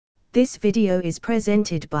This video is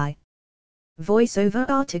presented by VoiceOver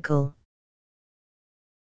Article.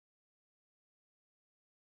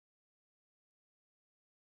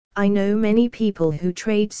 I know many people who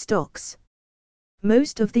trade stocks.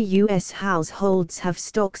 Most of the US households have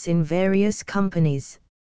stocks in various companies.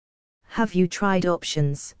 Have you tried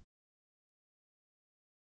options?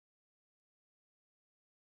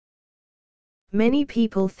 Many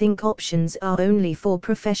people think options are only for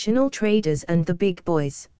professional traders and the big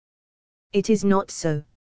boys. It is not so.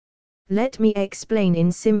 Let me explain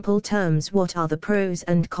in simple terms what are the pros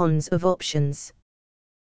and cons of options.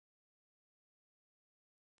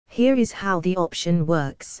 Here is how the option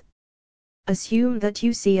works. Assume that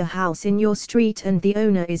you see a house in your street and the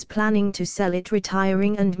owner is planning to sell it,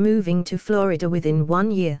 retiring and moving to Florida within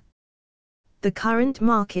 1 year. The current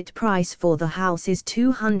market price for the house is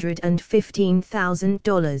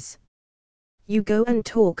 $215,000. You go and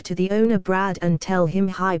talk to the owner Brad and tell him,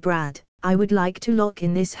 "Hi Brad, I would like to lock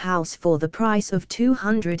in this house for the price of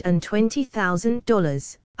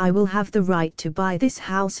 $220,000. I will have the right to buy this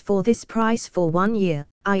house for this price for 1 year,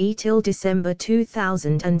 i.e. till December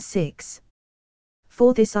 2006.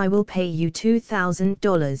 For this I will pay you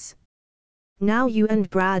 $2,000. Now you and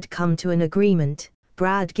Brad come to an agreement.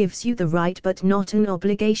 Brad gives you the right but not an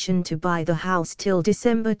obligation to buy the house till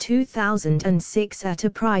December 2006 at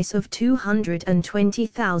a price of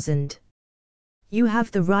 $220,000. You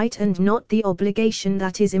have the right and not the obligation.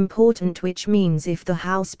 That is important, which means if the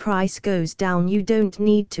house price goes down you don't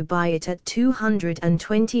need to buy it at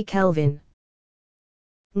 220 Kelvin.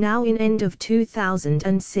 Now in end of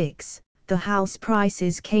 2006, the house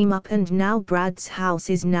prices came up and now Brad's house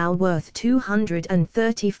is now worth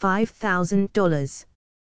 $235,000.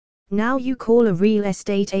 Now you call a real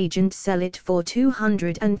estate agent, sell it for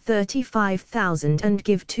 $235,000 and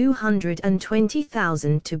give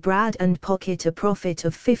 $220,000 to Brad and pocket a profit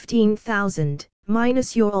of $15,000,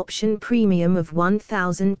 minus your option premium of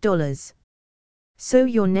 $1,000. So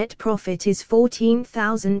your net profit is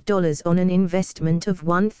 $14,000 on an investment of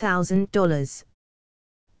 $1,000.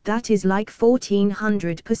 That is like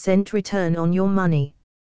 1400% return on your money.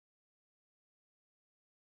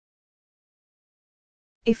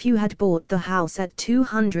 If you had bought the house at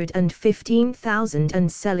 $215,000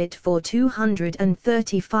 and sell it for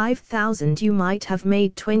 $235,000, you might have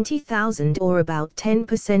made $20,000 or about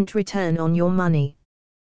 10% return on your money.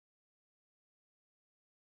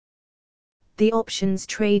 The options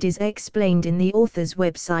trade is explained in the author's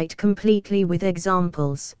website completely with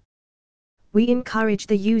examples. We encourage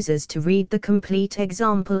the users to read the complete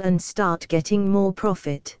example and start getting more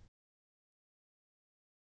profit.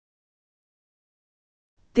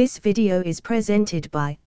 This video is presented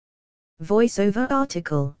by VoiceOver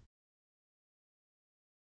Article.